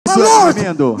Lord,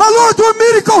 tremendo. my Lord, do a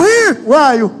miracle here. Where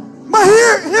are you?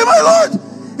 Here, my Lord,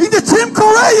 in the team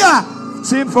Korea.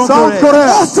 Team from South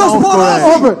Korea. Osteoporosis.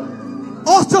 What?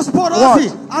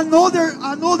 Osteoporosis.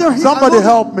 Another. Somebody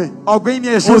help me. Alguém me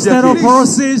ajude aqui.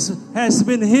 Osteoporosis has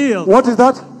been healed. What is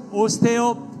that?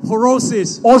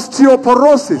 Osteoporosis.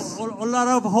 Osteoporosis. A lot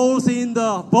of holes in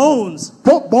the bones.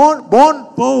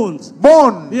 Bones.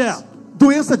 Yeah.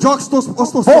 Doença de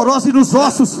osteoporose nos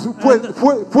ossos.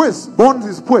 Pues. Bones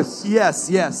is pues.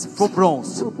 Yes, for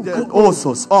bronze.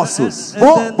 Ossos.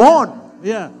 Bone.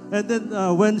 Yeah, and then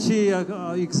when she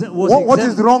was What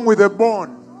is wrong with the bone?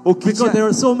 Because there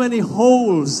are so many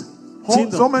holes.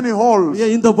 So many holes. Yeah,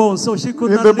 in the bones, so she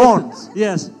could in not the lift. bones.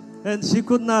 Yes, and she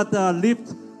could not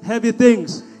lift heavy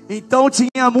things. Então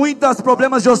tinha muitos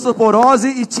problemas de osteoporose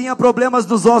e tinha problemas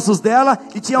nos ossos dela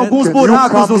e tinha alguns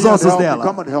buracos nos ossos dela.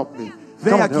 Come and help me.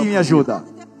 Vem aqui e me ajuda.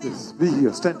 Yes, be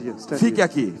here. Stand here. Fique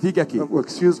aqui.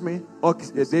 Excuse me.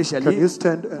 Deixa Can ali. you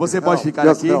stand and Você help? pode ficar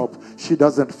Just aqui. Help. She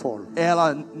doesn't fall.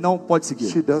 Ela não pode seguir.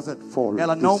 She doesn't fall.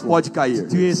 Ela não pode cair.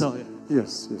 뒤에서.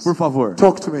 Yes. Por favor.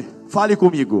 Talk to me. Fale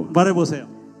comigo. 말해보세요.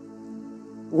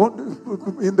 What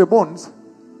in the bones?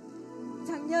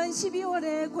 작년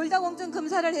 12월에 골다공증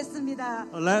검사를 했습니다.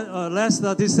 Last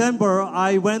December,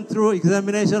 I went through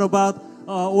examination about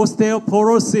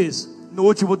osteoporosis. No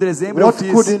último dezembro What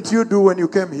eu fiz. couldn't you do when you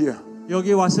came here?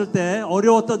 여기 왔을 때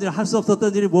어려웠던 일, 할 수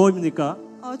없었던 일이 뭐입니까?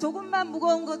 조금만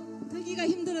무거운 것 들기가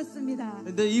힘들었습니다.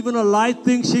 And even a light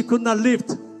thing she could not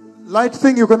lift. Light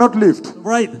thing you cannot lift.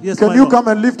 Right? Yes. Can you come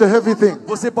and lift a heavy thing?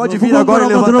 Você pode vir agora e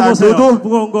levantar tudo?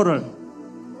 무거운 거를.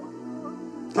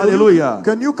 Aleluia.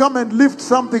 Can you come and lift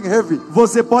something heavy?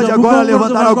 Você pode agora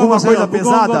levantar alguma coisa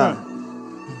pesada?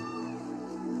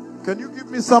 Can you give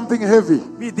me something heavy?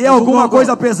 Me dê alguma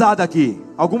coisa pesada aqui.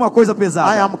 Alguma coisa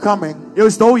pesada. I am coming. Eu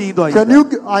estou indo ainda.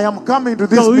 I am coming to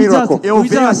this miracle. Eu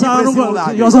venho aqui para esse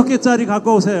milagre. 6개짜리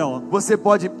갖고 오세요. Você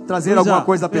pode trazer alguma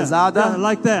coisa pesada? Yeah,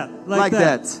 like that. Like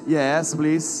that. Yes,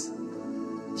 please.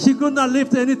 She could not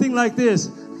lift anything like this.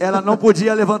 Ela não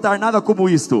podia levantar nada como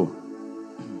isto.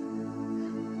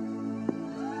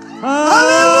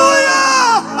 Aleluia!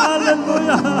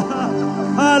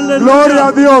 Aleluia! Glória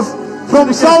a Deus.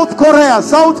 From South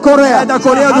Korea. É da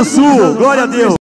Coreia do Sul. Glória a Deus.